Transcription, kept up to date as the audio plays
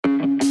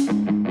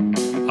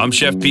I'm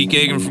Chef Pete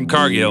Gagan from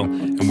Cargill,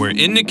 and we're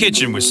in the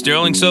kitchen with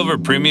Sterling Silver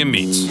Premium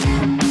Meats.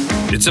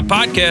 It's a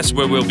podcast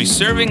where we'll be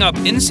serving up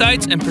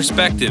insights and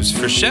perspectives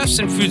for chefs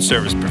and food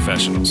service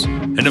professionals.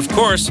 And of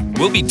course,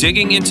 we'll be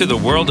digging into the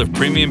world of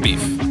premium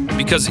beef.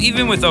 Because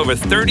even with over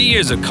 30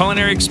 years of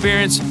culinary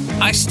experience,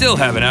 I still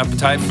have an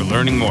appetite for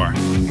learning more.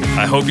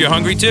 I hope you're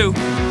hungry too.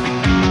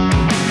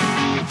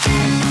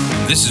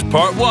 This is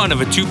part one of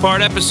a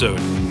two-part episode.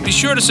 Be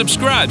sure to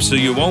subscribe so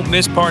you won't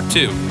miss part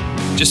two.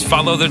 Just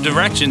follow the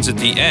directions at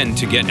the end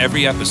to get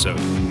every episode.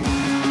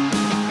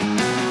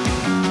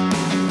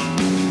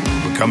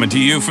 We're coming to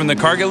you from the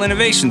Cargill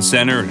Innovation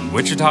Center in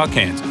Wichita,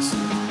 Kansas.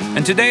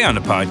 And today on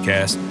the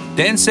podcast,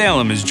 Dan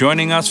Salem is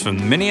joining us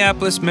from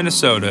Minneapolis,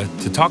 Minnesota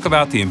to talk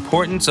about the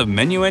importance of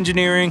menu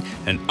engineering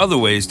and other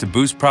ways to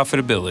boost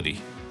profitability.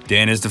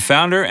 Dan is the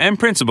founder and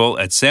principal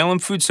at Salem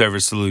Food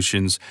Service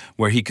Solutions,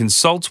 where he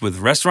consults with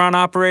restaurant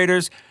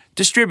operators,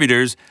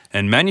 distributors,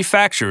 and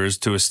manufacturers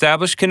to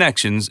establish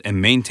connections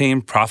and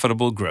maintain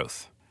profitable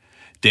growth.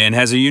 Dan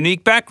has a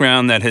unique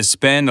background that has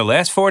spanned the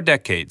last 4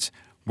 decades,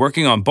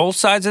 working on both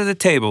sides of the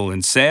table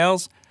in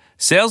sales,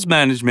 sales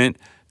management,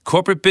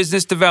 corporate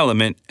business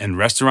development, and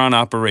restaurant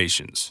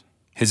operations.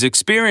 His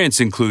experience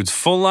includes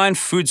full-line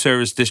food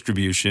service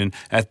distribution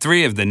at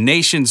 3 of the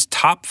nation's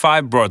top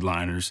 5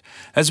 broadliners,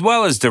 as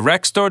well as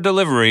direct store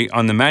delivery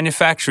on the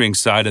manufacturing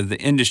side of the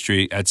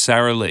industry at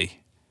Sara Lee.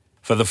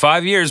 For the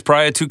 5 years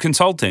prior to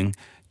consulting,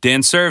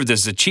 Dan served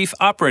as the chief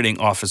operating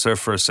officer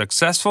for a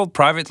successful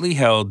privately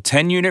held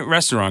 10-unit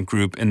restaurant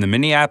group in the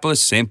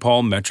Minneapolis-St.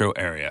 Paul metro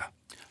area.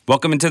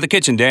 Welcome into the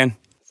kitchen, Dan.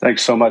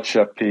 Thanks so much,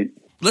 Chef Pete.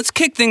 Let's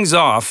kick things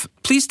off.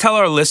 Please tell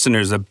our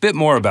listeners a bit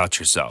more about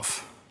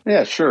yourself.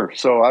 Yeah, sure.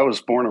 So I was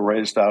born and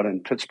raised out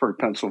in Pittsburgh,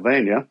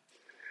 Pennsylvania.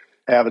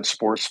 Avid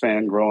sports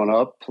fan growing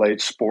up,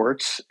 played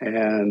sports.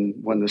 And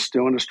when the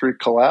steel industry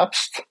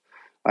collapsed,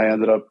 I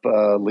ended up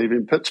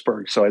leaving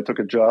Pittsburgh. So I took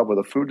a job with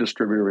a food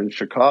distributor in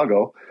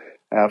Chicago.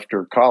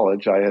 After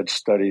college, I had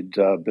studied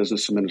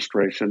business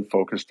administration,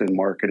 focused in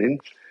marketing.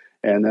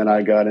 And then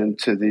I got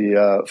into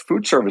the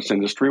food service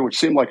industry, which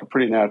seemed like a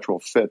pretty natural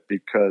fit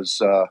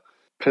because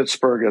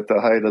Pittsburgh, at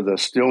the height of the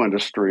steel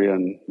industry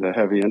and the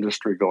heavy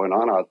industry going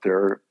on out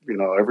there, you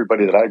know,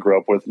 everybody that I grew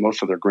up with,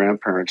 most of their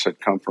grandparents had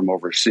come from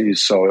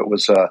overseas. So it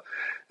was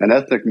an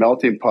ethnic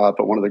melting pot.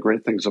 But one of the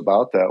great things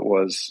about that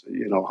was,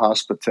 you know,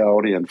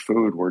 hospitality and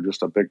food were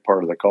just a big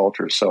part of the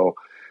culture. So,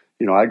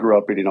 you know, I grew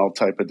up eating all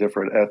type of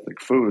different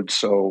ethnic foods.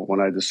 So when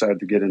I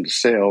decided to get into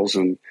sales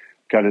and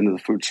got into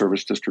the food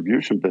service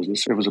distribution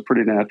business, it was a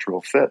pretty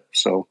natural fit.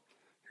 So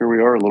here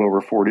we are a little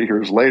over 40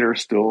 years later,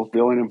 still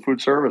dealing in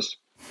food service.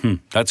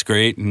 That's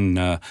great, and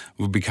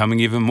we're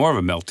becoming even more of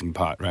a melting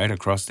pot, right,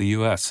 across the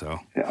U.S.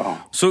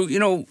 So, you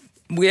know,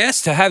 we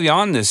asked to have you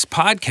on this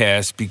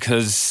podcast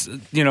because,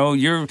 you know,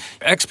 your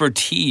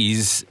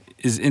expertise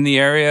is in the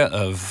area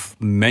of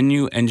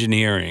menu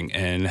engineering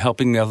and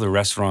helping other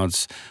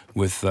restaurants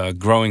with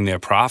growing their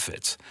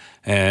profits.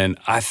 And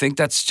I think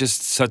that's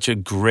just such a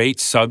great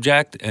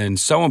subject and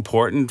so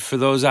important for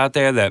those out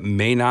there that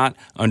may not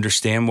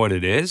understand what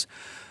it is.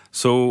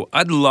 So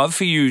I'd love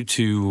for you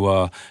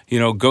to,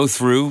 go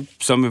through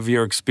some of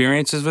your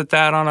experiences with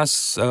that on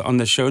us on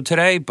the show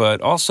today,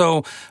 but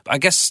also, I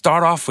guess,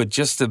 start off with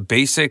just a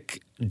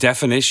basic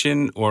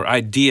definition or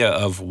idea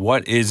of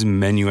what is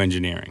menu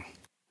engineering.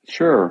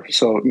 Sure.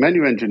 So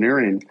menu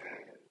engineering,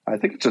 I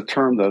think it's a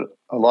term that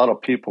a lot of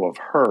people have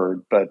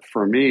heard, but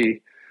for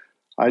me,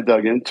 I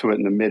dug into it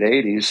in the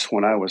mid-'80s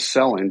when I was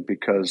selling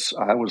because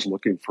I was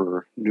looking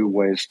for new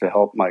ways to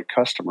help my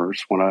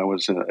customers when I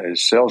was a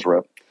sales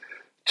rep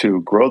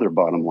to grow their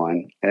bottom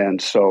line. And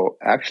so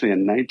actually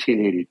in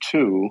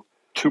 1982,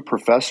 2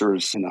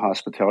 professors in the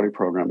hospitality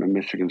program at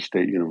Michigan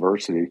State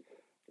University,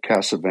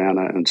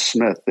 Casavana and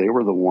Smith, they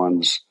were the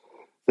ones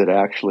that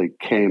actually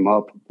came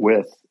up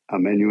with a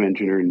menu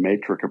engineering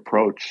matrix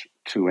approach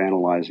to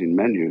analyzing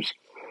menus.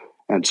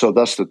 And so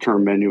thus the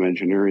term menu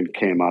engineering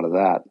came out of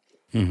that.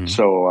 Mm-hmm.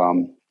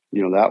 So,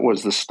 that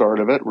was the start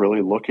of it,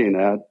 really looking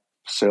at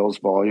sales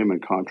volume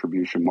and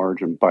contribution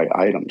margin by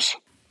items.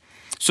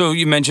 So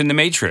you mentioned the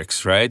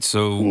matrix, right?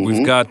 So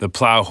We've got the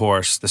plow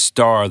horse, the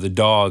star, the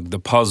dog, the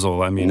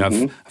puzzle. I mean,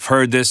 I've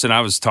heard this and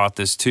I was taught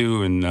this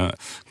too in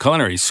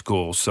culinary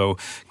school. So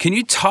can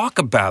you talk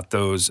about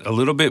those a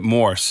little bit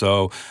more?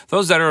 So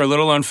those that are a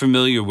little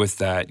unfamiliar with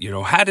that, you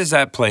know, how does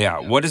that play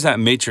out? What does that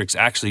matrix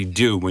actually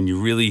do when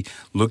you really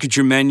look at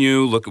your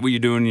menu, look at what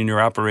you're doing in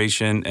your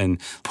operation and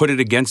put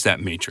it against that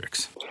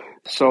matrix?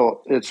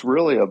 So it's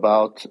really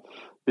about,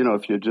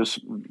 if you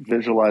just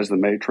visualize the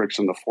matrix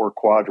in the 4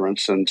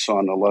 quadrants, and so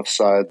on the left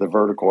side, the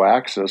vertical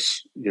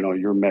axis,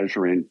 you're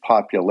measuring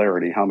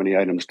popularity. How many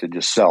items did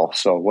you sell?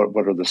 So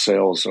what are the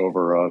sales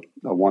over a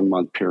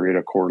 1-month period,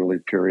 a quarterly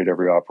period?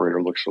 Every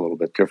operator looks a little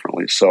bit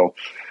differently. So,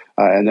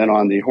 and then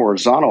on the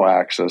horizontal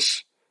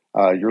axis,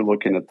 you're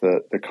looking at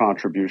the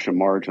contribution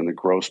margin, the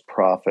gross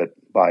profit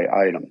by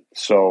item.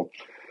 So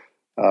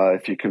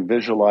if you can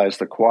visualize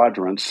the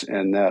quadrants,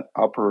 and that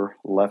upper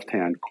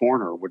left-hand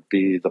corner would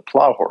be the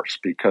plow horse,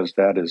 because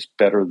that is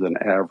better than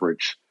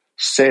average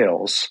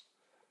sales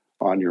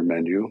on your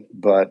menu,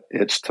 but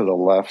it's to the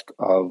left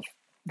of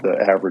the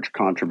average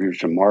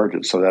contribution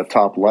margin. So that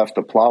top left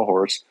of Plow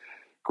Horse,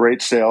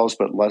 great sales,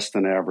 but less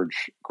than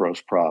average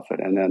gross profit.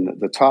 And then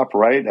the top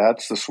right,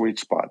 that's the sweet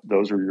spot.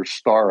 Those are your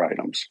star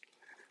items.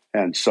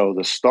 And so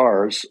the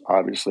stars,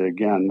 obviously,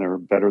 again, they're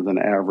better than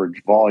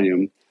average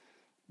volume,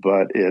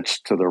 but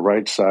it's to the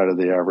right side of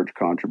the average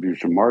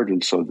contribution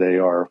margin. So they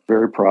are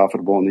very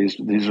profitable. And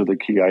these are the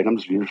key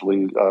items,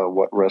 usually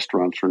what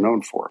restaurants are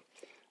known for.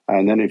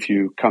 And then if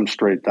you come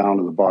straight down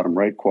to the bottom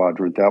right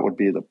quadrant, that would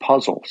be the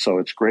puzzle. So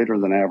it's greater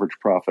than average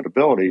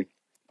profitability,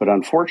 but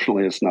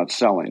unfortunately it's not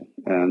selling.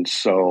 And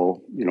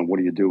so, what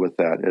do you do with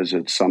that? Is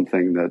it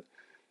something that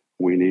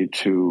we need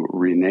to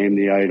rename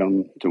the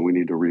item? Do we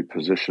need to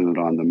reposition it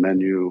on the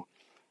menu?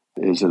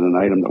 Is it an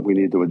item that we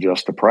need to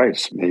adjust the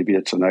price? Maybe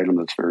it's an item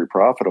that's very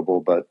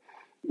profitable, but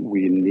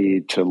we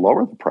need to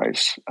lower the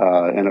price.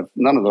 And if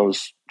none of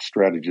those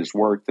strategies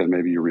work, then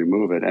maybe you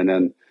remove it. And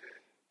then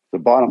the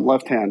bottom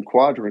left-hand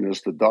quadrant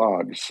is the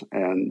dogs.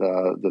 And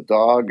the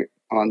dog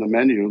on the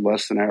menu,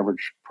 less than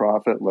average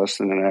profit, less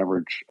than an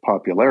average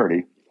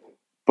popularity.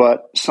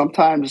 But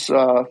sometimes,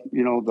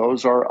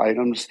 those are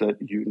items that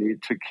you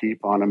need to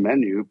keep on a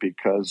menu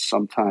because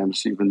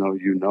sometimes, even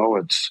though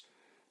it's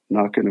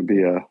not going to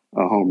be a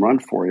home run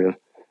for you,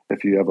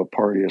 if you have a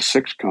party of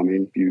 6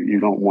 coming, you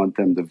don't want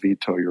them to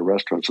veto your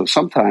restaurant. So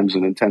sometimes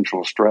an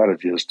intentional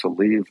strategy is to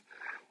leave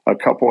a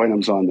couple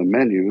items on the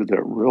menu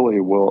that really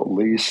will at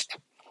least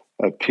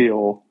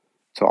appeal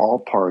to all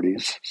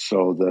parties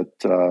so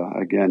that,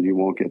 again, you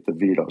won't get the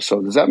veto.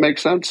 So does that make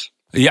sense?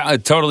 Yeah,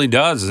 it totally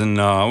does. And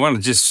I want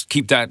to just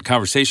keep that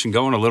conversation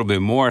going a little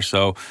bit more.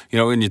 So,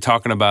 when you're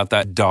talking about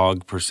that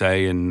dog per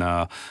se, and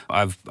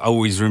I've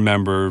always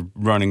remember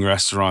running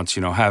restaurants,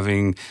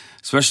 having,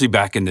 especially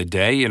back in the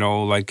day,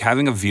 like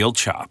having a veal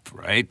chop,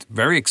 right?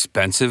 Very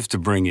expensive to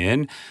bring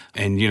in.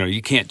 And,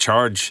 you can't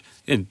charge,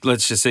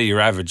 let's just say your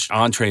average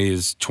entree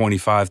is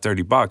 $25,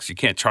 $30. You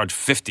can't charge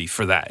 $50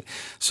 for that.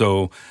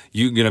 So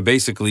you're going to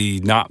basically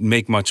not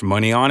make much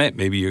money on it.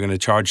 Maybe you're going to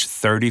charge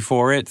 $30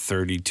 for it,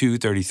 $32,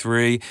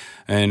 $33,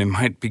 and it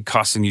might be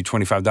costing you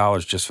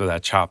 $25 just for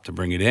that chop to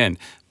bring it in.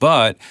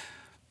 But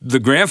the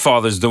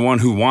grandfather's the one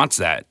who wants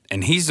that,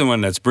 and he's the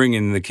one that's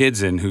bringing the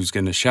kids in who's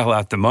going to shell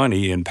out the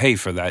money and pay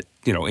for that,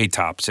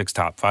 8-top,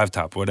 6-top,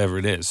 5-top, whatever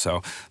it is.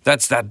 So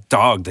that's that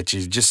dog that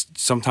you just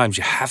sometimes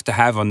you have to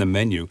have on the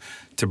menu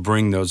to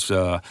bring those,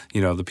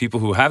 the people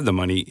who have the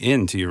money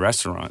into your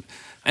restaurant.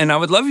 And I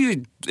would love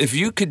you if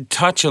you could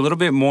touch a little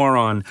bit more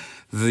on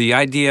the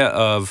idea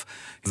of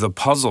the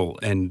puzzle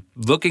and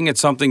looking at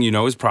something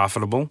is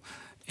profitable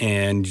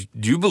and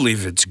you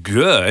believe it's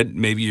good.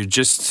 Maybe you're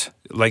just,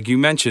 like you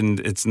mentioned,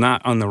 it's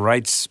not on the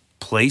right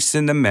place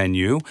in the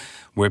menu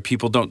where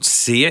people don't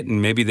see it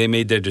and maybe they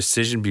made their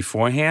decision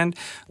beforehand.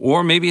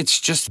 Or maybe it's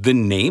just the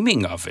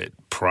naming of it,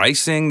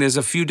 pricing. There's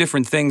a few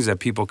different things that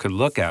people could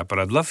look at, but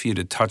I'd love for you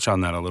to touch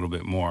on that a little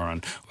bit more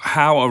on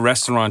how a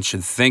restaurant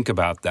should think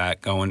about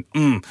that going,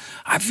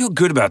 I feel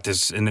good about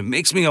this and it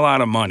makes me a lot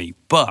of money,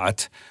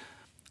 but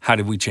how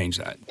did we change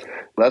that?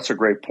 That's a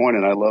great point,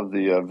 and I love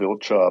the veal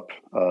chop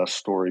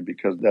story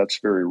because that's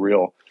very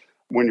real.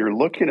 When you're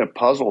looking at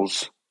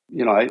puzzles,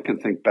 I can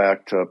think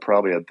back to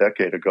probably a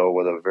decade ago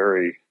with a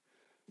very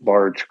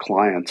large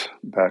client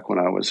back when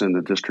I was in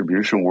the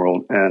distribution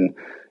world. And,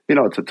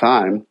 at the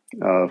time,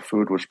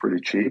 food was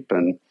pretty cheap,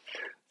 and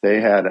they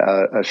had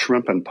a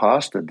shrimp and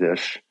pasta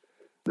dish.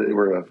 They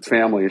were a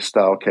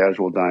family-style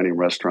casual dining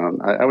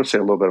restaurant. I would say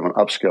a little bit of an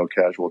upscale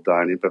casual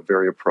dining, but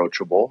very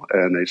approachable.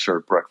 And they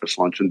served breakfast,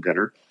 lunch, and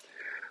dinner.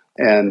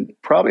 And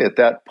probably at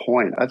that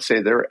point, I'd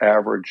say their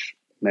average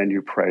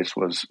menu price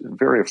was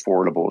very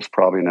affordable. It was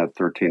probably in that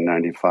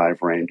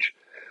 $13.95 range.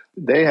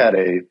 They had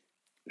a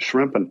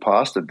shrimp and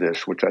pasta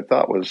dish, which I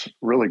thought was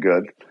really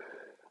good,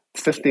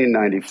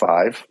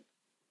 $15.95,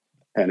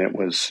 and it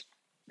was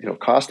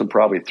cost them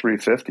probably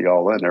 $3.50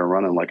 all in. They're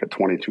running like a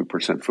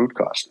 22% food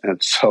cost.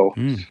 And so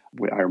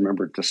I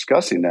remember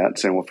discussing that and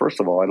saying, well, first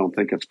of all, I don't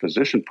think it's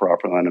positioned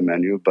properly on the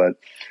menu, but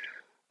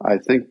I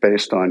think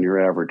based on your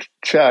average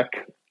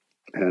check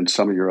and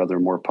some of your other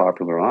more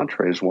popular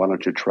entrees, why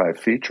don't you try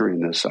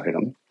featuring this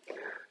item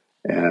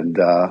and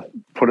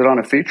put it on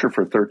a feature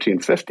for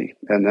 $13.50?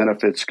 And then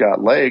if it's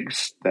got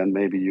legs, then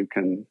maybe you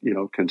can,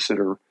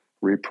 consider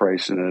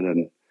repricing it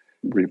and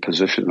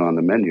reposition it on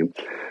the menu.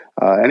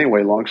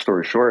 Anyway, long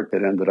story short,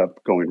 it ended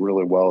up going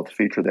really well at the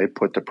feature. They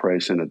put the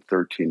price in at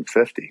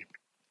 $13.50,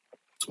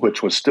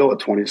 which was still a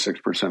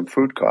 26%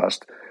 food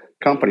cost.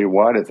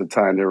 Company-wide at the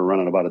time, they were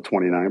running about a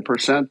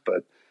 29%,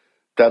 but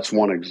that's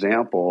one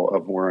example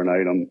of where an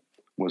item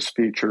was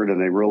featured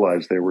and they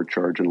realized they were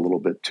charging a little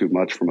bit too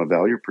much from a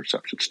value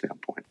perception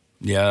standpoint.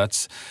 Yeah,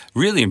 that's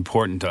really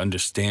important to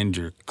understand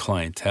your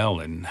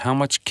clientele and how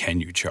much can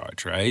you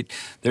charge, right?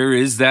 There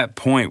is that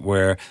point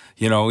where,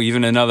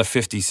 even another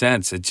 50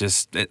 cents,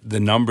 the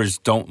numbers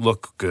don't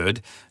look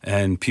good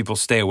and people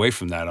stay away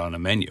from that on a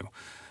menu.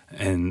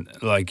 And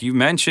like you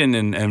mentioned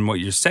and what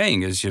you're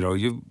saying is,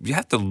 you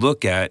have to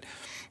look at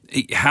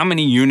how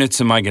many units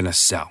am I going to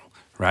sell?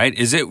 right?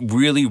 Is it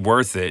really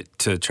worth it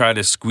to try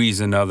to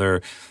squeeze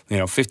another,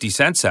 50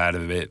 cents out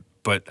of it,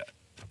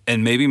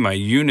 and maybe my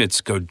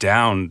units go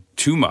down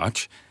too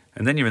much,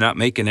 and then you're not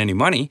making any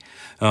money,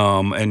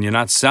 and you're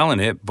not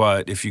selling it.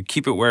 But if you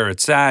keep it where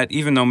it's at,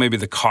 even though maybe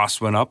the cost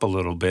went up a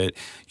little bit,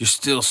 you're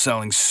still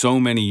selling so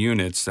many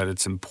units that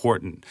it's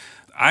important.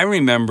 I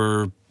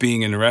remember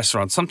being in a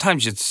restaurant.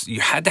 Sometimes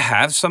you had to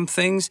have some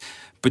things,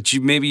 but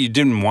maybe you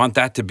didn't want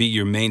that to be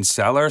your main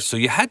seller, so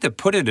you had to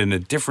put it in a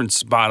different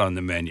spot on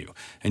the menu.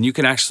 And you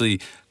can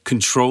actually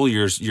control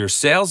your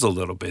sales a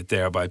little bit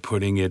there by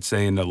putting it,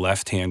 say, in the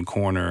left-hand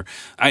corner.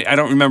 I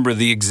don't remember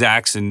the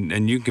exacts,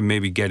 and you can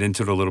maybe get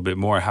into it a little bit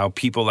more, how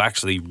people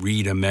actually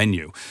read a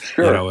menu.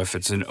 Sure. If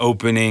it's an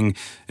opening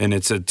and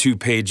it's a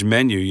 2-page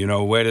menu,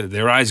 where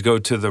their eyes go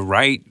to the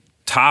right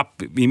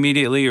top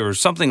immediately or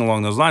something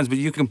along those lines, but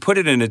you can put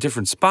it in a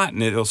different spot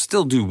and it'll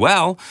still do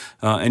well,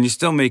 and you're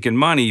still making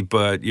money,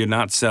 but you're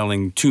not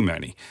selling too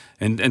many.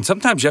 And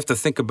sometimes you have to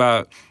think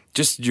about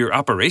just your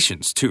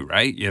operations too,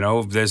 right?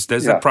 There's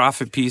the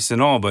profit piece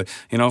and all, but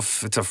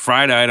if it's a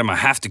fried item, I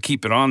have to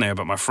keep it on there,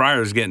 but my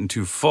fryer is getting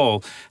too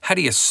full. How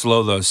do you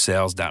slow those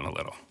sales down a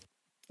little?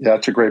 Yeah,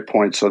 that's a great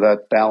point. So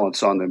that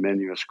balance on the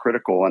menu is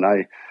critical. And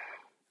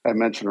I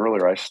mentioned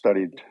earlier, I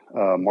studied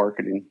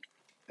marketing.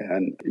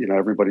 And,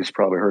 everybody's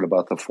probably heard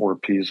about the 4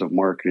 Ps of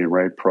marketing,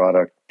 right?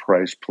 Product,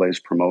 price, place,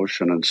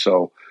 promotion. And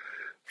so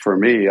for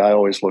me, I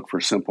always look for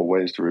simple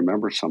ways to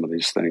remember some of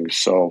these things.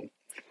 So,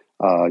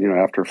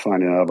 after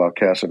finding out about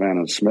Casavan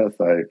and Smith,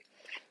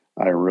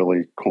 I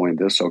really coined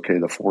this,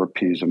 the 4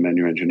 Ps of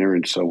menu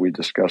engineering. So we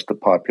discussed the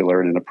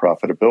popularity and the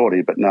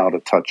profitability. But now to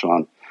touch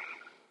on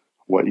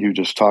what you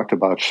just talked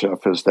about,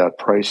 Chef, is that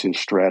pricing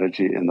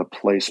strategy and the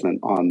placement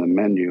on the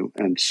menu.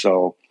 And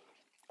so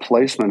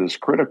placement is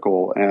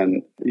critical,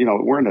 and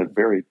we're in a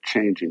very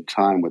changing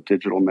time with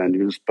digital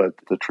menus, but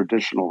the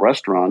traditional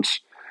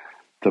restaurants,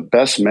 the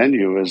best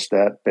menu is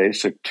that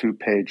basic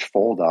 2-page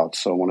fold out.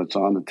 So when it's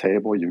on the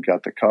table, you've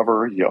got the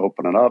cover, you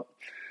open it up,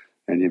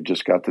 and you've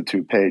just got the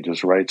 2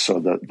 pages, right? So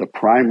the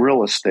prime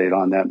real estate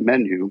on that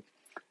menu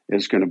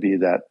is going to be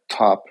that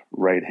top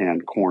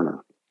right-hand corner.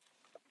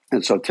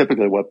 And so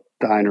typically what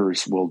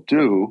diners will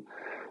do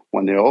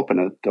when they open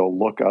it, they'll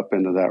look up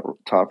into that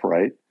top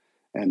right,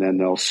 and then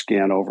they'll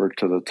scan over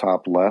to the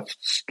top left,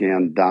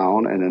 scan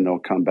down, and then they'll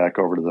come back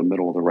over to the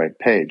middle of the right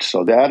page.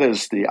 So that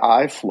is the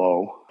eye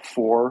flow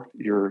for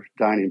your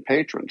dining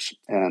patrons.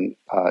 And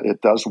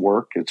it does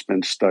work. It's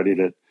been studied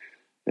at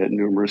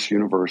numerous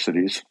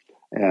universities.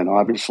 And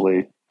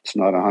obviously, it's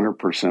not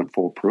 100%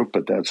 foolproof,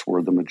 but that's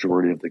where the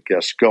majority of the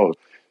guests go.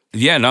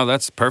 Yeah, no,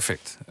 that's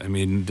perfect. I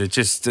mean, it's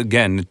just,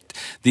 again,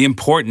 the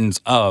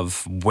importance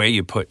of where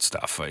you put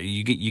stuff.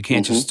 You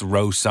can't just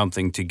throw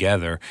something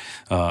together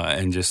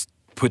and just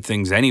put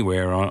things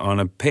anywhere on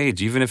a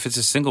page, even if it's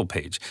a single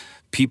page.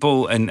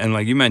 People, and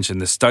like you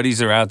mentioned, the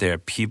studies are out there.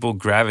 People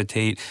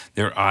gravitate,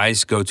 their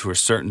eyes go to a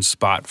certain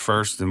spot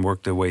first and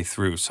work their way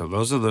through. So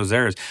those are those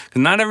areas.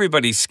 Because not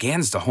everybody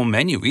scans the whole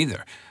menu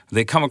either.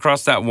 They come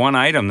across that one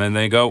item, then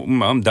they go,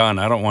 I'm done.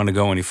 I don't want to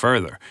go any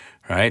further.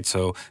 Right.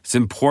 So it's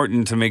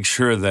important to make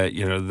sure that,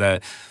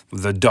 that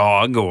the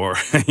dog or,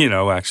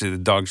 actually the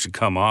dog should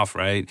come off.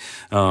 Right.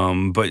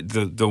 But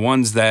the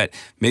ones that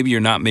maybe you're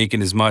not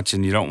making as much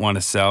and you don't want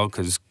to sell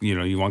because,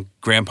 you want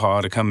grandpa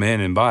to come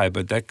in and buy,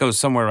 but that goes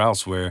somewhere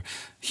else where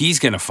he's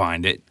going to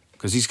find it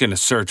because he's going to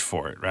search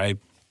for it. Right.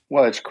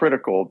 Well, it's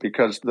critical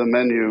because the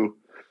menu,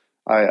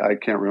 I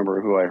can't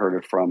remember who I heard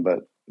it from,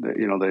 but,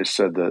 they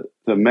said that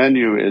the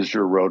menu is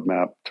your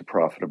roadmap to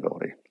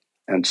profitability.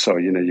 And so,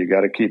 you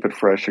got to keep it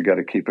fresh. You got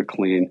to keep it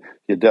clean.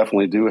 You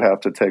definitely do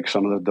have to take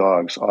some of the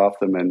dogs off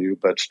the menu.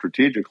 But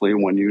strategically,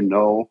 when you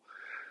know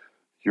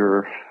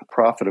your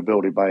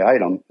profitability by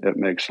item, it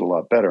makes it a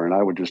lot better. And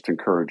I would just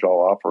encourage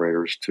all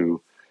operators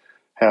to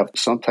have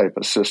some type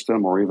of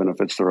system, or even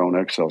if it's their own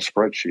Excel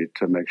spreadsheet,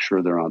 to make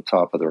sure they're on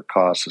top of their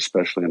costs,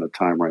 especially in a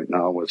time right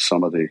now with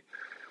some of the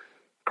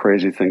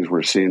crazy things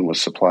we're seeing with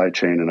supply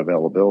chain and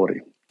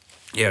availability.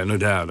 Yeah, no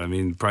doubt. I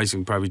mean,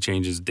 pricing probably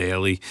changes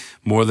daily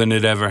more than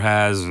it ever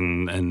has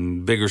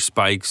and bigger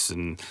spikes,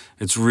 and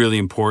it's really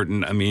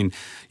important. I mean,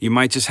 you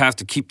might just have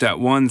to keep that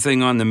one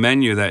thing on the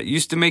menu that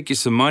used to make you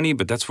some money,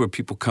 but that's where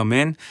people come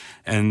in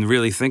and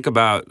really think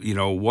about,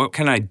 what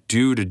can I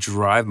do to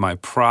drive my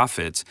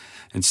profits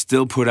and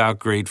still put out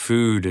great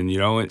food? And,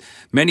 in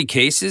many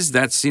cases,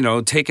 that's,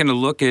 taking a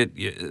look at,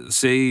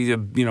 say,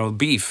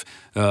 beef.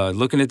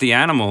 Looking at the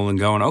animal and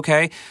going,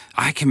 okay,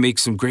 I can make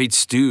some great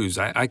stews.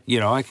 I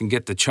can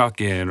get the chuck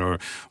in, or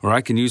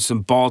I can use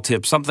some ball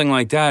tips, something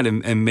like that,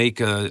 and make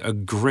a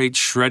great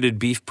shredded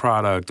beef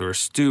product or a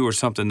stew or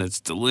something that's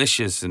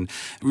delicious, and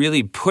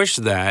really push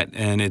that,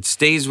 and it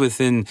stays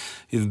within,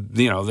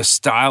 the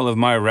style of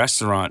my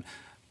restaurant,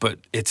 but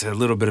it's a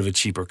little bit of a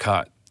cheaper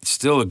cut. It's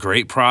still a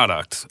great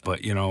product, but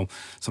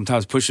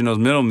sometimes pushing those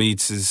middle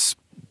meats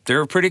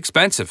they're pretty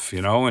expensive,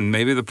 and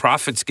maybe the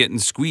profit's getting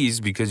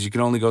squeezed because you can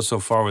only go so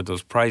far with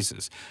those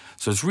prices.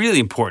 So it's really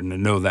important to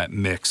know that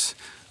mix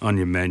on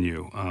your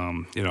menu.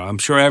 I'm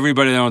sure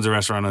everybody that owns a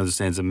restaurant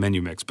understands a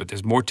menu mix, but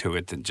there's more to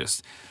it than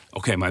just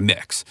okay, my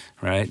mix,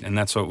 right? And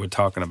that's what we're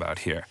talking about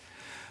here.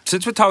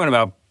 Since we're talking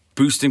about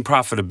boosting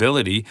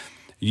profitability,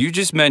 you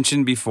just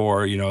mentioned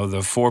before,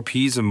 the 4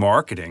 Ps of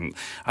marketing.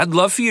 I'd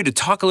love for you to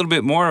talk a little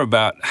bit more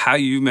about how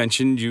you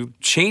mentioned you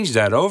changed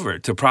that over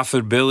to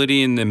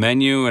profitability in the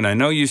menu. And I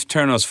know you've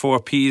turned those 4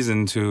 Ps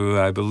into,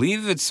 I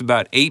believe it's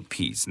about 8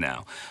 Ps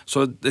now.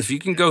 So if you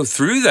can go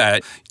through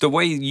that, the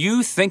way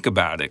you think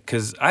about it,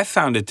 because I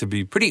found it to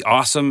be pretty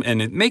awesome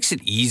and it makes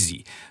it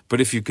easy. But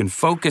if you can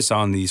focus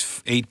on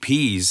these 8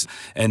 Ps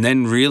and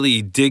then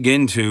really dig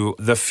into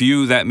the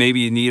few that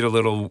maybe need a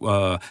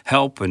little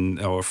help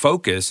or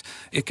focus,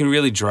 it can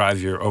really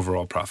drive your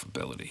overall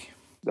profitability.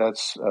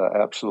 That's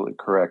absolutely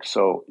correct.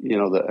 So,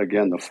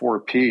 the 4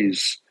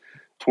 Ps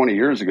 20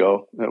 years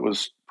ago, that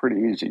was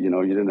pretty easy. You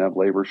didn't have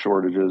labor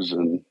shortages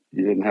and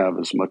you didn't have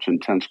as much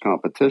intense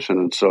competition.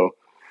 And so,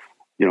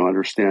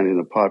 understanding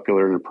the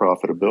popularity and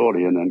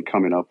profitability and then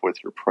coming up with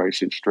your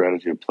pricing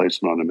strategy and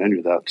placement on the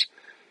menu,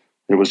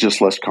 it was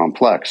just less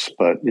complex.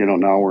 But,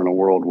 now we're in a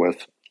world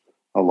with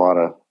a lot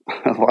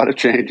of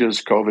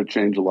changes. COVID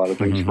changed a lot of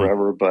things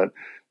forever. But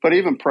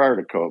even prior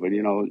to COVID,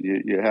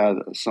 you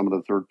had some of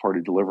the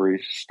third-party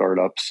delivery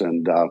startups,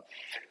 and that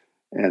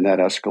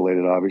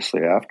escalated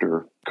obviously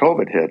after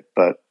COVID hit.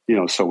 But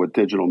so with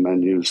digital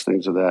menus,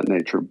 things of that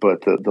nature.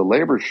 But the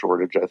labor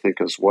shortage, I think,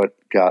 is what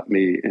got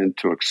me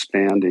into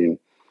expanding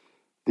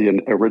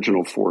the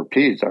original 4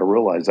 Ps. I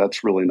realized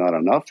that's really not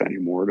enough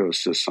anymore to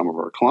assist some of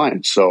our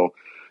clients. So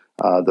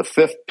the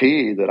 5th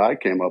P that I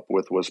came up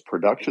with was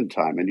production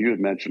time. And you had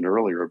mentioned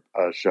earlier,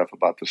 Chef,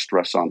 about the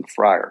stress on the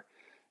fryer.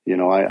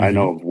 I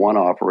know of one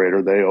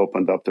operator, they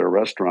opened up their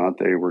restaurant.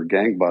 They were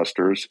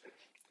gangbusters.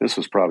 This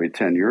was probably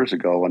 10 years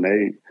ago, and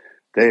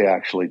they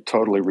actually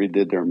totally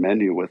redid their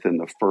menu within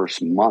the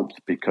first month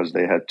because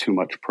they had too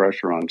much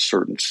pressure on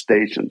certain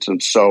stations.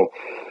 And so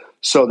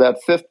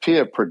that 5th P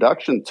of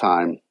production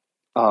time,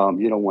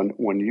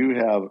 when you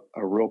have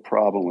a real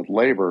problem with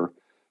labor,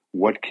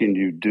 what can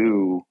you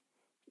do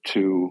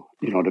to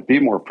be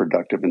more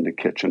productive in the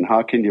kitchen?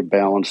 How can you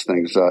balance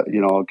things?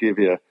 I'll give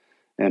you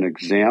an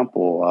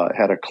example. I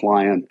had a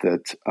client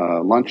that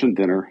lunch and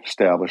dinner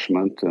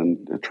establishment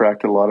and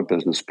attracted a lot of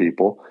business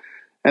people.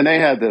 And they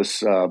had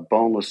this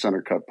boneless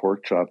center cut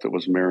pork chop that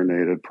was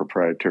marinated,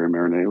 proprietary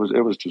marinated.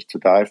 It was just to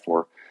die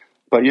for.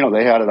 But,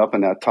 they had it up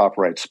in that top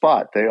right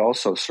spot. They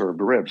also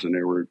served ribs, and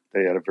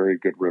they had a very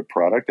good rib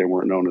product. They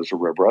weren't known as a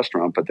rib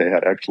restaurant, but they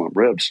had excellent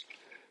ribs.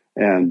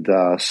 And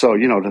so,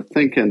 to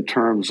think in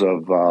terms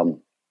of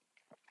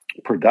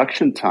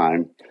production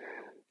time,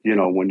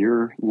 when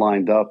you're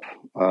lined up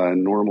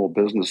in normal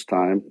business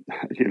time,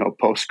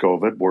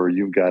 post-COVID, where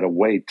you've got to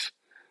wait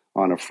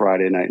on a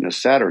Friday night and a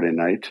Saturday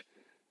night,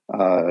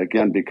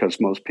 again, because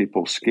most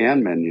people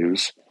scan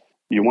menus,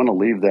 you want to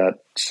leave that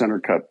center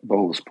cut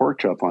boneless pork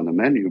chop on the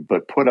menu,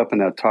 but put up in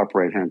that top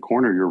right-hand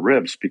corner your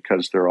ribs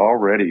because they're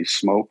already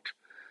smoked.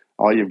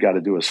 All you've got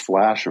to do is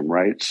flash them,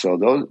 right?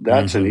 So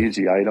that's an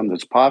easy item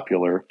that's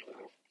popular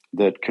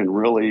that can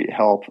really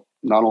help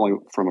not only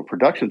from a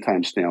production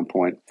time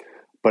standpoint,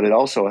 but it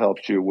also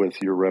helps you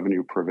with your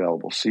revenue per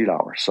available seat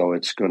hour. So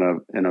it's going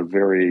to, in a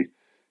very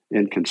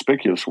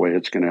inconspicuous way,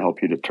 it's going to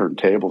help you to turn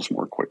tables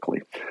more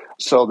quickly.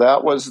 So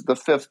that was the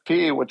 5th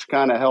P, which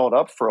kind of held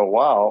up for a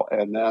while.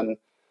 And then,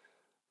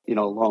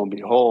 lo and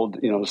behold,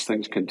 as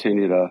things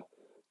continue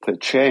to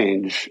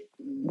change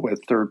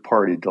with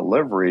third-party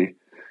delivery,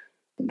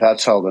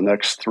 that's how the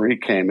next 3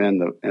 came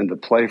into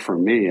play for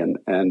me.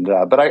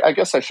 But I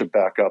guess I should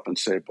back up and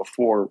say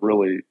before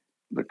really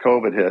the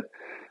COVID hit,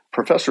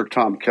 Professor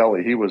Tom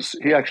Kelly,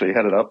 he actually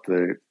headed up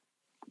the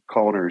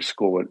culinary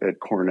school at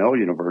Cornell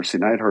University,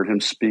 and I'd heard him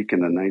speak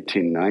in the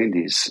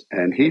 1990s,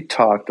 and he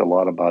talked a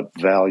lot about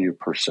value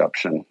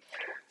perception.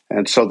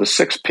 And so the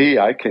 6th P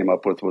I came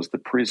up with was the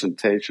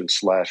presentation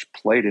 /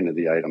 plating of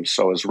the items.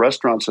 So as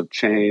restaurants have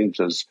changed,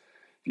 as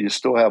you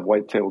still have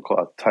white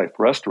tablecloth type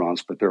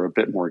restaurants, but they're a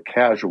bit more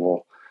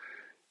casual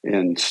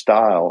in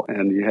style,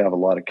 and you have a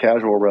lot of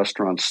casual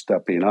restaurants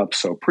stepping up.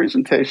 So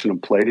presentation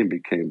and plating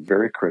became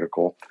very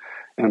critical.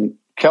 And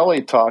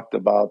Kelly talked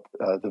about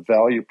the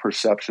value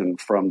perception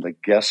from the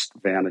guest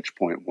vantage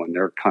point when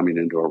they're coming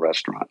into a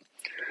restaurant.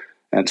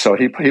 And so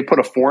he put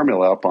a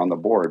formula up on the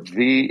board.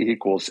 V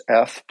equals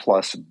F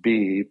plus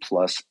B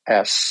plus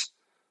S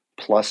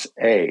plus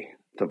A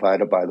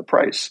divided by the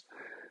price.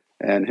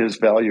 And his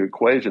value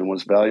equation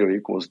was value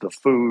equals the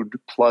food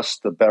plus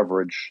the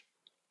beverage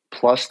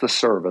plus the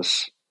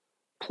service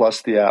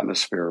plus the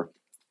atmosphere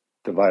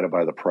divided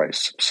by the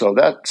price. So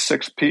that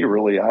 6P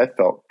really, I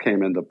felt,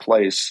 came into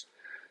place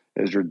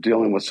as you're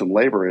dealing with some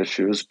labor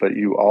issues, but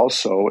you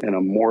also, in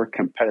a more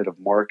competitive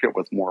market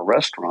with more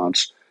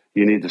restaurants,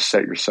 you need to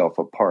set yourself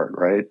apart,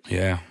 right?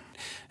 Yeah.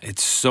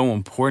 It's so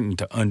important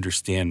to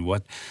understand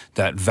what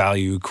that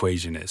value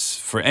equation is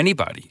for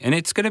anybody. And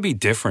it's going to be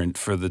different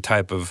for the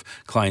type of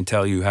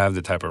clientele you have,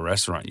 the type of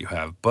restaurant you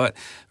have. But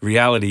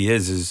reality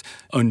is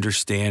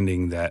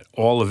understanding that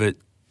all of it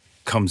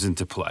comes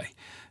into play.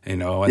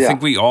 I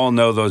think we all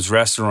know those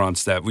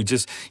restaurants that we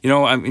just,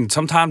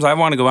 sometimes I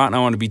want to go out and I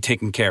want to be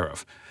taken care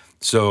of.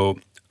 So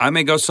I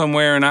may go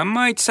somewhere and I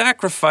might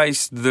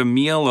sacrifice the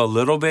meal a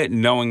little bit,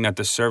 knowing that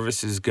the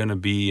service is going to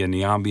be and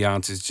the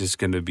ambiance is just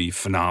going to be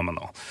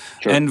phenomenal.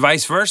 Sure. And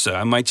vice versa.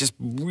 I might just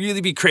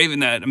really be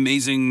craving that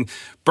amazing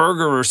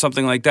burger or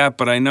something like that,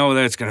 but I know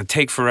that it's going to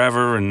take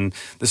forever and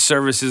the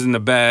service isn't the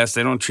best.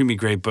 They don't treat me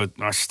great, but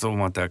I still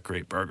want that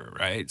great burger,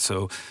 right?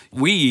 So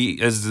we,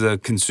 as the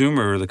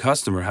consumer or the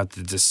customer, have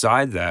to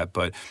decide that.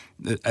 But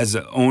as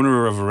the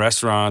owner of a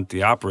restaurant,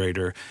 the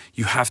operator,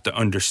 you have to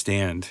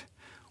understand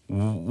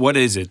what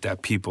is it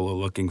that people are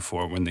looking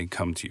for when they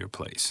come to your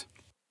place.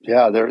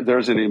 Yeah,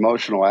 there's an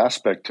emotional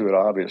aspect to it,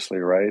 obviously,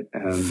 right?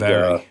 And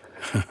very.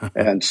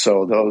 And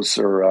so those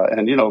are,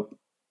 and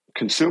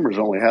consumers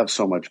only have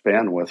so much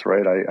bandwidth,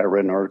 right? I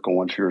read an article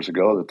once years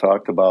ago that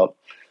talked about,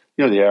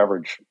 the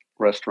average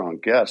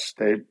restaurant guest,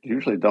 they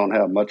usually don't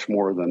have much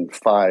more than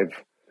 5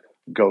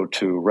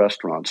 go-to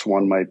restaurants.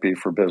 One might be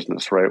for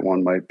business, right?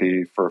 One might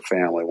be for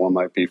family. One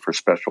might be for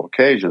special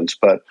occasions.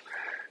 But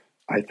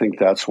I think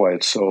that's why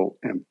it's so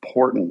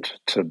important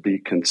to be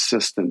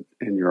consistent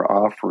in your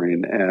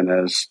offering. And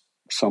as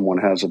someone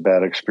has a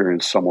bad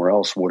experience somewhere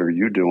else, what are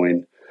you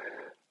doing?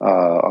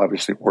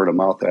 Obviously, word of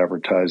mouth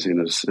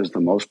advertising is the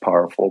most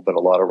powerful, but a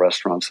lot of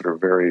restaurants that are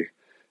very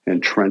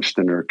entrenched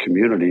in their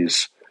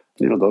communities,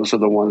 those are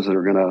the ones that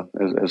are going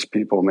to, as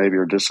people maybe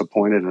are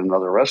disappointed in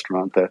another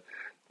restaurant, that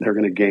they're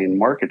going to gain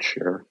market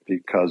share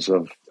because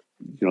of,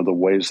 the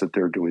ways that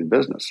they're doing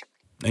business.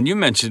 And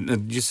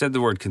you said the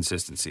word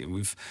consistency.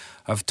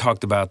 I've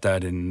talked about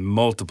that in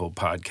multiple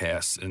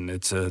podcasts,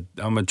 and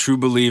I'm a true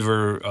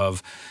believer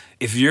of,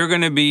 if you're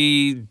going to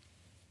be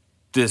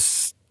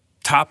this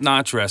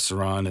top-notch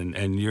restaurant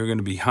and you're going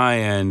to be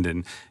high-end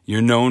and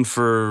you're known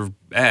for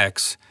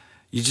X,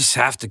 you just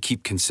have to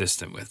keep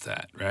consistent with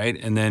that, right?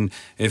 And then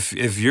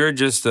if you're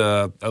just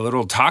a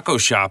little taco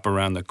shop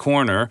around the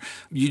corner,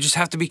 you just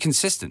have to be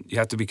consistent. You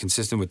have to be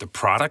consistent with the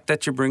product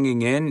that you're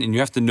bringing in, and you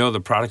have to know the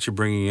products you're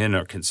bringing in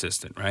are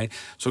consistent, right?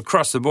 So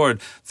across the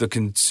board, the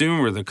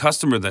consumer, the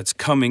customer that's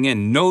coming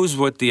in knows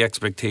what the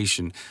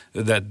expectation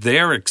that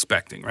they're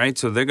expecting, right?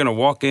 So they're going to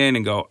walk in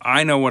and go,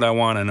 I know what I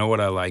want, I know what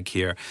I like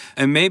here.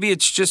 And maybe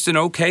it's just an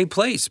okay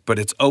place, but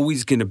it's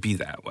always going to be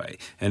that way.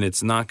 And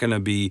it's not going to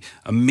be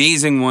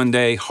amazing one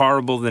day,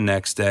 horrible the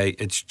next day.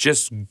 It's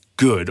just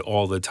good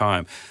all the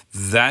time.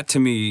 That to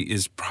me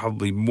is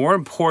probably more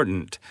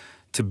important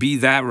to be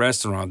that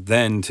restaurant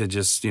than to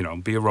just,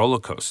 be a roller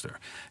coaster.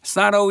 It's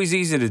not always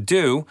easy to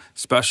do,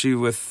 especially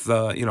with,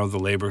 the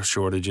labor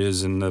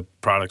shortages and the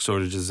product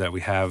shortages that we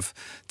have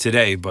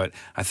today. But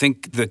I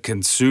think the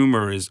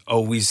consumer is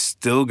always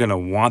still going to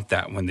want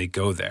that when they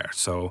go there.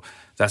 So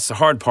that's the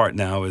hard part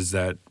now, is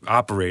that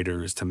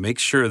operator is to make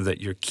sure that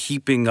you're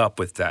keeping up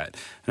with that.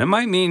 And it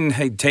might mean,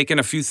 hey, taking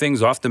a few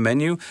things off the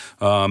menu,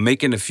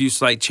 making a few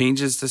slight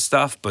changes to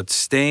stuff, but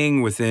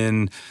staying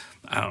within,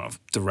 I don't know if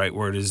the right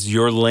word is,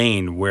 your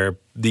lane where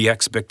the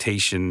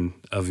expectation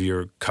of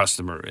your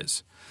customer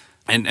is.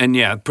 And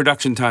yeah,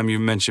 production time you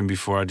mentioned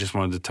before, I just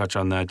wanted to touch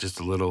on that just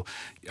a little.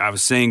 I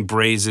was saying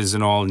braises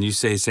and all, and you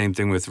say the same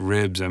thing with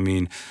ribs. I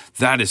mean,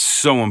 that is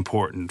so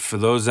important for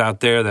those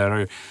out there that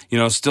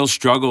are, still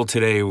struggle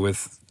today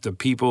with the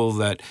people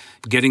that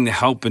getting the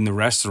help in the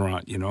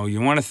restaurant.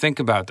 You want to think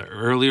about the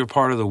earlier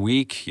part of the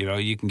week.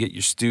 You can get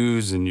your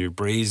stews and your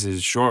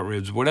braises, short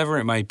ribs, whatever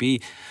it might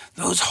be.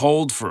 Those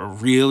hold for a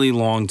really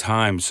long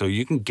time. So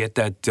you can get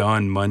that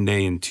done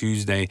Monday and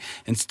Tuesday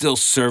and still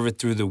serve it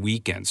through the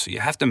weekend. So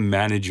you have to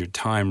manage your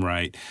time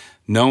right,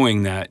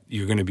 knowing that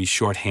you're going to be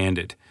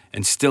shorthanded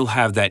and still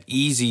have that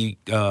easy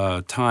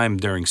time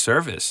during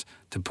service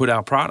to put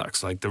out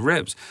products like the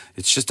ribs.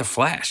 It's just a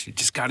flash. You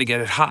just got to get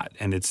it hot,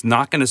 and it's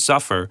not going to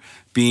suffer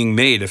being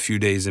made a few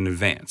days in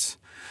advance.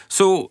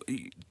 So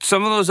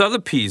some of those other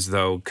P's,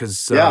 though,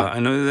 because I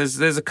know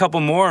there's a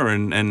couple more,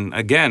 and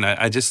again,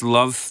 I just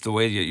love the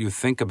way you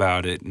think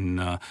about it,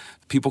 and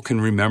people can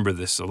remember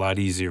this a lot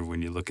easier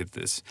when you look at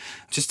this.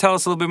 Just tell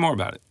us a little bit more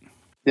about it.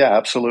 Yeah,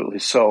 absolutely.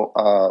 So,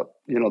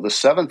 the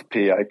 7th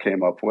P I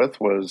came up with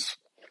was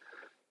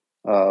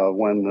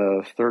when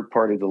the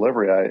third-party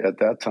delivery, I at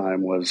that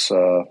time was,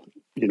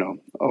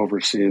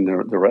 overseeing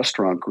the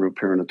restaurant group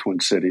here in the Twin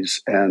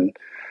Cities. And,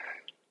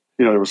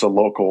 there was a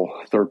local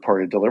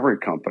third-party delivery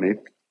company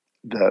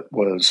that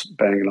was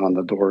banging on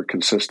the door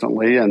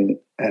consistently and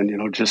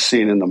just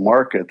seeing in the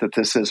market that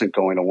this isn't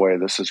going away.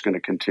 This is going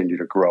to continue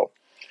to grow.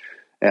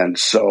 And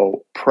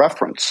so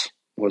preference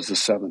was the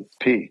 7th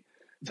P.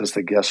 Does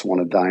the guest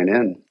want to dine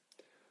in?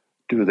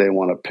 Do they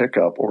want to pick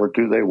up, or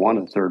do they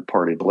want a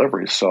third-party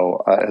delivery?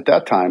 So at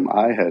that time,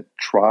 I had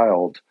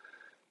trialed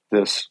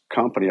this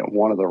company at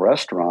one of the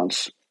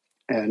restaurants,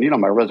 and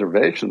my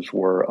reservations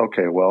were,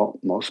 okay, well,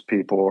 most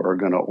people are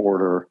going to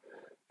order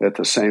at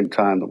the same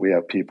time that we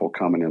have people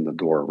coming in the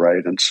door,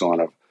 right? And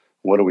so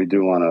what do we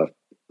do on a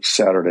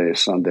Saturday,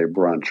 Sunday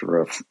brunch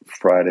or a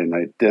Friday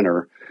night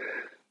dinner?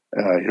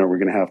 We're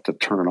going to have to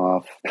turn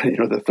off,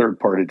 the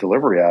third-party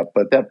delivery app.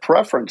 But that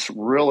preference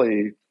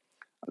really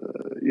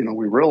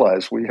we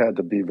realized we had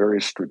to be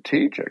very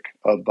strategic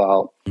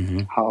about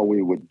how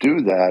we would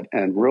do that,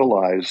 and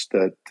realize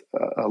that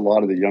a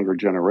lot of the younger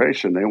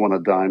generation, they want to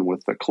dine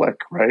with the click,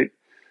 right?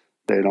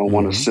 They don't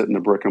want to sit in the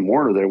brick and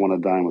mortar. They want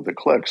to dine with the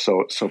click.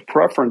 So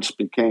preference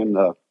became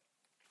the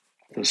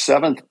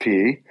seventh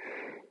P.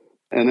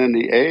 And then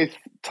the eighth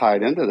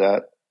tied into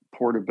that,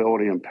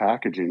 portability and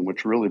packaging,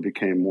 which really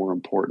became more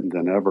important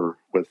than ever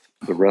with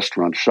the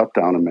restaurant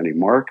shutdown in many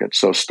markets.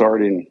 So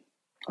starting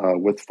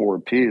with 4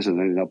 Ps and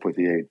ending up with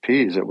the 8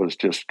 Ps, it was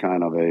just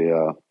kind of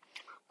a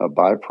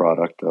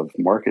byproduct of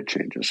market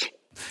changes.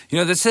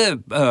 That's a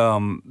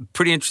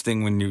pretty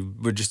interesting when you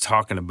were just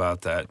talking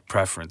about that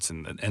preference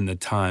and the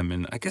time.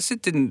 And I guess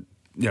it didn't,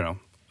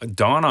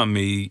 dawn on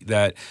me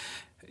that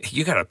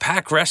you got a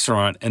packed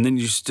restaurant and then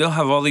you still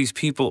have all these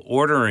people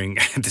ordering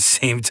at the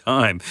same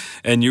time.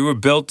 And you were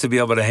built to be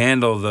able to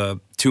handle the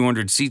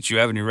 200 seats you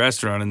have in your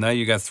restaurant, and now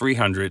you got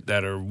 300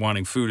 that are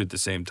wanting food at the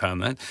same time.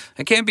 That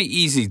can't be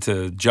easy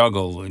to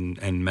juggle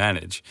and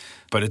manage.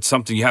 But it's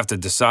something you have to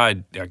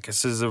decide, I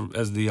guess,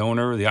 as the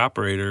owner or the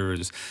operator,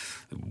 is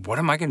what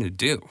am I going to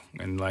do?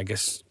 And I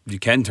guess you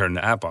can turn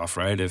the app off,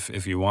 right,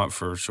 if you want,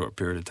 for a short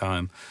period of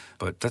time.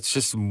 But that's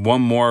just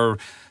one more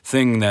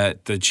thing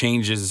that the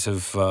changes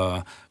have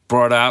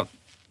brought out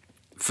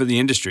for the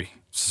industry.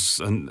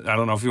 And I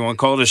don't know if you want to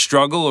call it a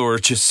struggle or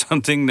just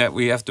something that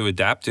we have to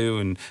adapt to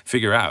and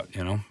figure out,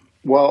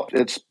 Well,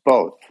 it's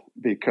both,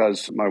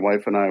 because my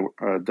wife and I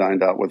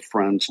dined out with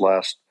friends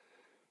last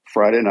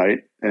Friday night,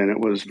 and it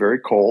was very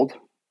cold.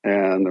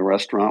 And the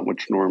restaurant,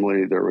 which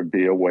normally there would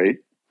be a wait,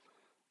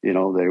 they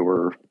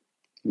were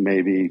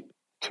maybe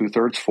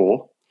 2/3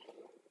 full.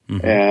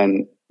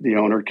 And the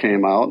owner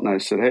came out, and I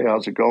said, "Hey,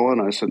 how's it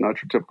going?" I said,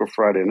 "Not your typical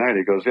Friday night."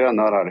 He goes, "Yeah,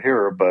 not out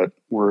here, but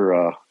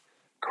we're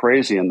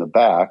crazy in the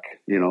back.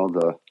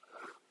 The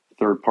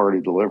third-party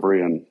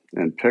delivery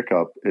and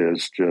pickup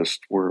is just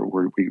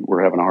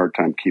we're having a hard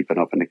time keeping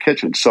up in the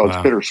kitchen." So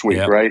it's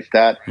bittersweet, right?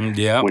 That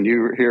when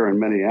you're here in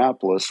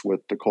Minneapolis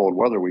with the cold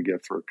weather we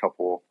get for a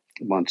couple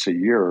months a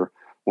year,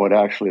 what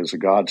actually is a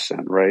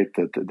godsend, right?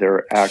 That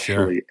they're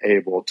actually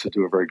able to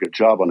do a very good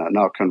job on that.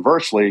 Now,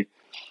 conversely,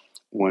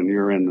 when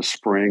you're in the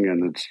spring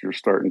and you're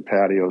starting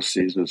patio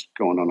season, it's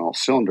going on all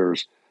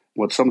cylinders,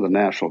 what some of the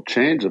national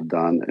chains have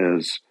done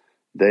is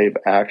they've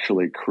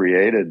actually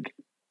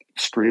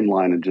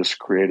streamlined and just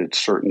created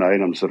certain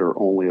items that are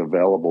only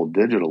available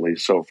digitally.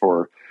 So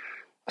for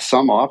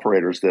some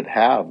operators that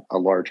have a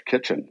large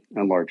kitchen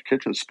and large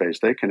kitchen space,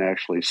 they can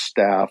actually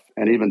staff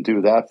and even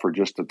do that for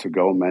just a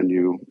to-go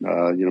menu,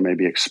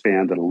 maybe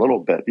expand it a little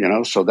bit,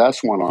 So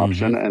that's one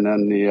option. And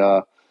then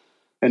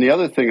the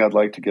other thing I'd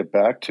like to get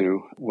back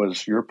to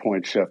was your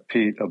point, Chef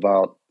Pete,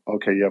 about,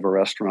 okay, you have a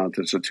restaurant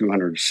that's a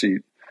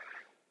 200-seat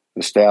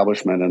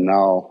establishment, and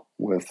now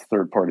with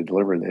third-party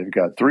delivery, they've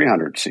got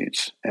 300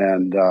 seats.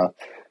 And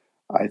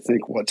I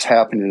think what's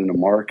happening in the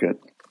market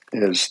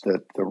is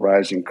that the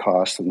rising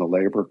costs and the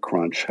labor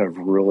crunch have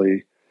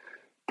really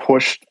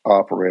pushed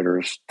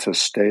operators to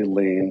stay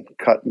lean,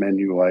 cut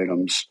menu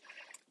items,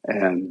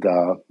 and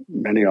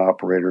many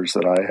operators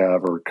that I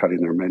have are cutting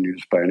their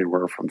menus by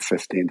anywhere from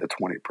 15 to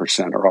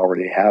 20%, or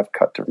already have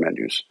cut their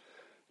menus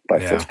by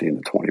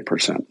 15 to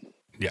 20%.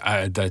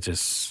 Yeah, that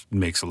just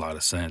makes a lot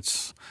of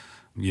sense.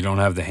 You don't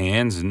have the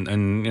hands, and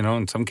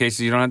in some cases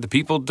you don't have the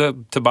people to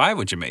buy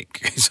what you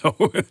make. So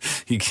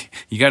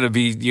you got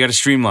to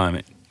streamline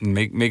it and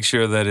make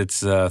sure that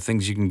it's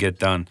things you can get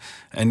done.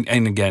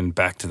 And again,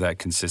 back to that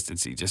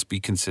consistency. Just be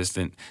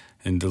consistent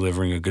in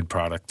delivering a good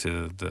product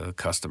to the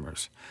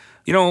customers.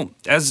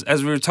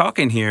 As we were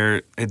talking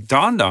here, it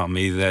dawned on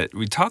me that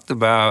we talked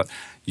about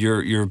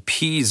your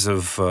P's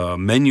of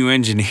menu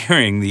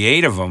engineering, the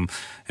 8 of them,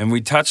 and we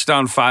touched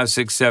on 5,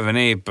 6, 7,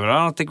 8, but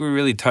I don't think we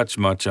really touched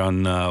much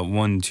on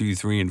 1, 2,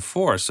 3, and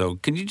 4. So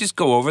can you just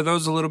go over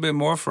those a little bit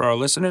more for our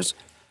listeners?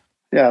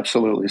 Yeah,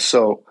 absolutely.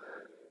 So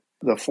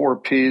the 4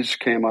 Ps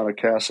came out of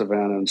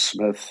Cassavant and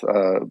Smith.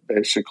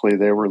 Basically,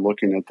 they were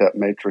looking at that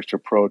matrix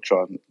approach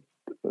on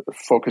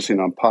focusing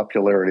on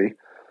popularity,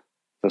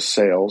 the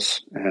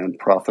sales, and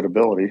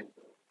profitability.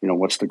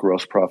 What's the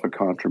gross profit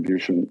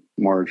contribution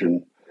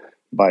margin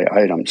by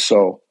item?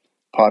 So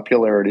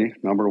popularity,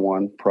 number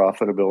 1,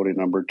 profitability,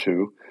 number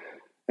 2,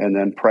 and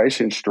then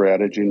pricing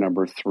strategy,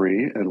 number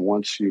 3. And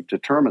once you've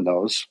determined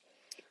those,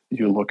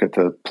 you look at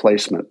the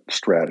placement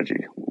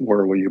strategy.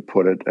 Where will you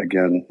put it,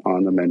 again,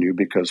 on the menu?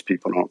 Because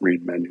people don't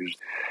read menus.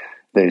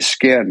 They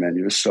scan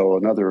menus. So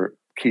another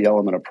key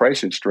element of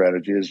pricing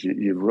strategy is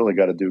you've really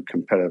got to do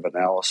competitive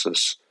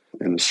analysis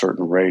in a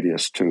certain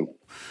radius too.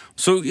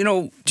 So,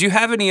 do you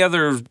have any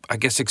other,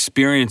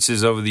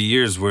 experiences over the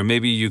years where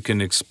maybe you can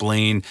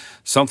explain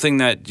something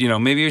that,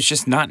 maybe it's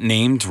just not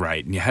named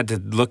right and you had to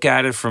look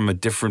at it from a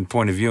different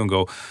point of view and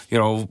go,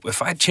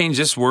 if I change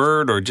this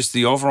word or just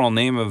the overall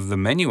name of the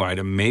menu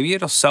item, maybe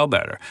it'll sell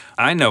better.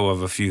 I know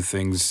of a few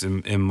things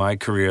in my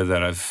career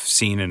that I've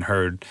seen and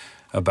heard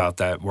about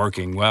that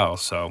working well.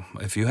 So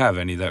if you have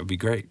any, that would be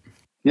great.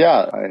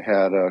 Yeah, I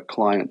had a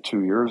client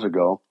 2 years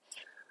ago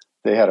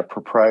They had a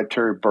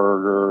proprietary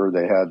burger.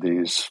 They had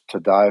these to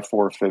die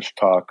for fish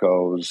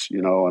tacos,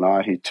 an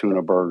ahi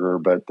tuna burger.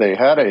 But they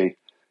had a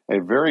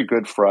very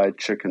good fried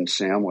chicken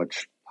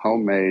sandwich,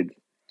 homemade,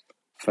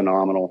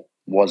 phenomenal,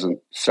 wasn't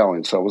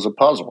selling. So it was a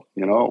puzzle.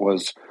 It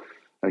was,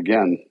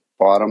 again,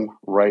 bottom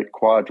right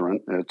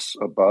quadrant. It's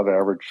above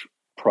average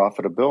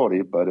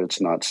profitability, but it's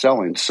not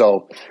selling.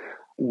 So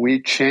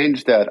we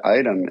changed that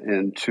item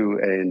into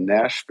a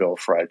Nashville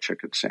fried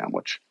chicken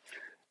sandwich.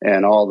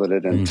 And all that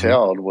it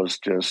entailed was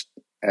just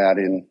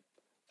adding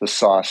the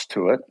sauce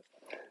to it.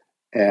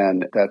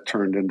 And that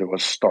turned into a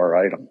star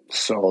item.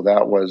 So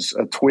that was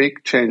a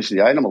tweak, changed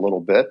the item a little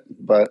bit,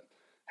 but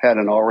had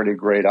an already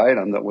great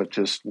item that with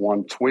just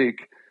one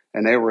tweak.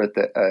 And they were at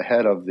the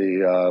ahead of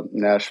the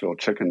Nashville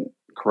chicken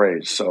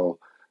craze. So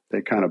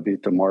they kind of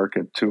beat the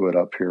market to it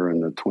up here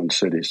in the Twin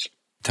Cities.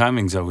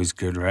 Timing's always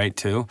good, right,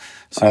 too?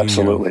 So,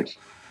 absolutely.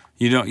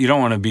 You don't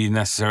want to be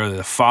necessarily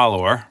the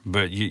follower,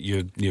 but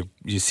you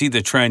see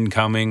the trend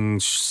coming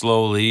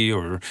slowly,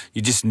 or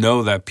you just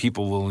know that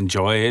people will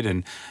enjoy it.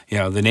 And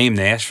the name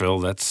Nashville,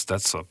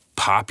 that's a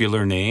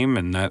popular name,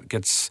 and that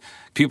gets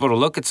people to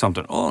look at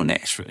something. Oh,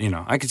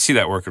 Nashville, I could see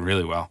that working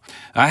really well.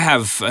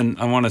 And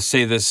I want to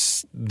say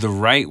this the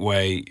right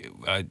way.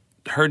 I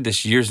heard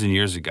this years and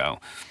years ago.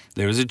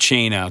 There was a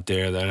chain out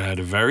there that had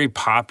a very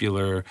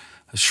popular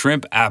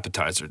shrimp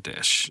appetizer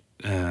dish.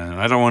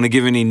 I don't want to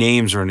give any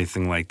names or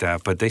anything like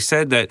that, but they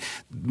said that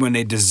when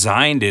they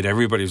designed it,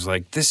 everybody was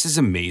like, this is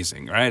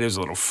amazing, right? It was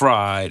a little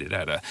fried. It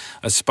had a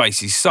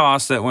spicy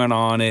sauce that went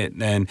on it.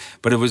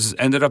 But it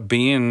ended up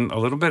being a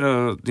little bit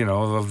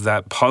of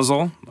that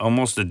puzzle,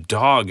 almost a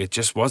dog. It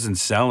just wasn't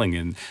selling,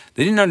 and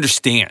they didn't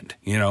understand.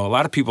 A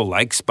lot of people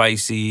like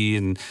spicy,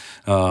 and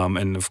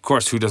of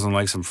course, who doesn't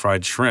like some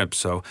fried shrimp?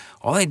 So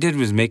all they did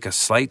was make a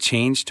slight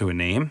change to a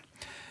name.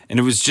 And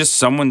it was just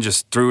someone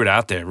just threw it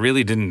out there. It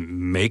really didn't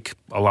make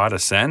a lot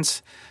of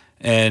sense.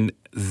 And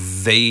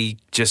they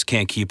just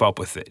can't keep up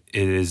with it.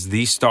 It is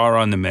the star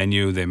on the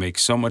menu. They make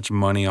so much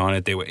money on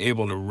it. They were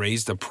able to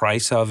raise the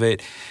price of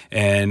it.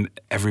 And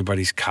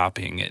everybody's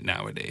copying it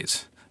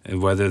nowadays. And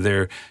whether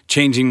they're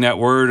changing that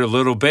word a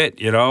little bit,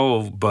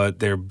 but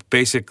they're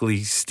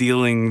basically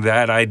stealing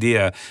that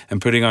idea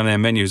and putting on their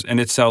menus, and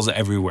it sells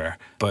everywhere.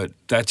 But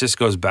that just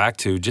goes back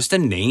to just a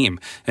name.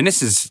 And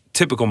this is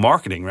typical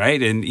marketing,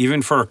 right? And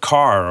even for a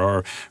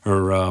car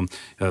or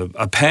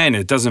a pen,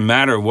 it doesn't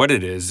matter what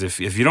it is. If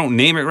you don't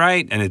name it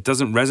right and it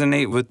doesn't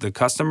resonate with the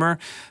customer,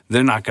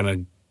 they're not going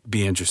to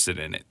be interested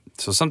in it.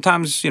 So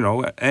sometimes,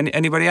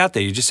 anybody out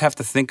there, you just have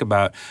to think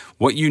about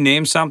what you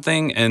name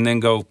something and then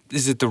go,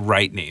 is it the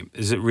right name?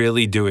 Is it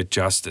really do it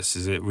justice?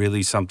 Is it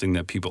really something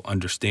that people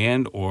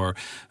understand? Or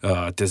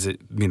does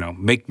it,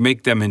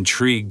 make them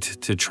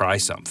intrigued to try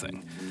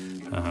something?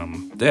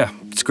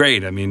 It's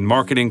great. I mean,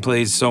 marketing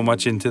plays so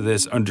much into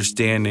this,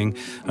 understanding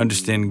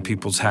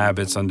people's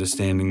habits,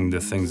 understanding the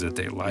things that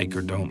they like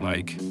or don't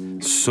like.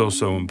 So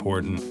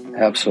important.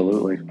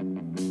 Absolutely.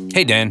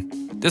 Hey, Dan,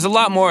 there's a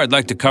lot more I'd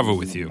like to cover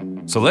with you.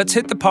 So let's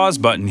hit the pause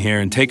button here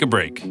and take a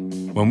break.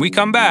 When we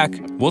come back,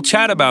 we'll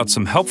chat about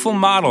some helpful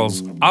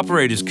models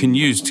operators can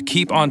use to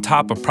keep on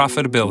top of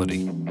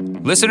profitability.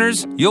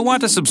 Listeners, you'll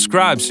want to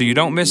subscribe so you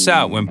don't miss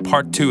out when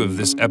part 2 of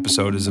this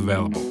episode is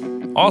available.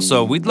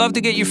 Also, we'd love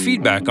to get your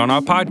feedback on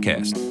our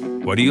podcast.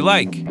 What do you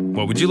like?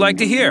 What would you like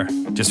to hear?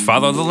 Just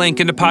follow the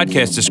link in the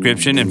podcast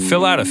description and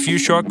fill out a few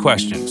short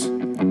questions.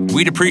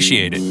 We'd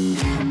appreciate it.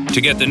 To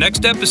get the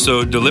next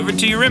episode delivered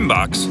to your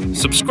inbox,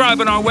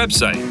 subscribe on our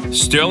website,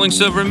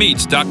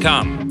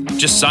 sterlingsilvermeats.com.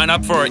 Just sign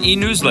up for our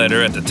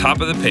e-newsletter at the top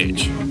of the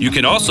page. You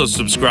can also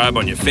subscribe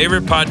on your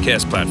favorite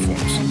podcast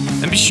platforms.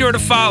 And be sure to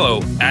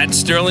follow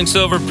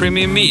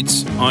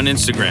 @SterlingSilverPremiumMeats on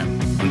Instagram.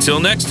 Until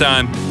next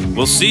time,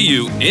 we'll see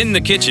you in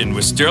the kitchen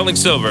with Sterling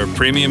Silver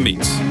Premium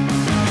Meats.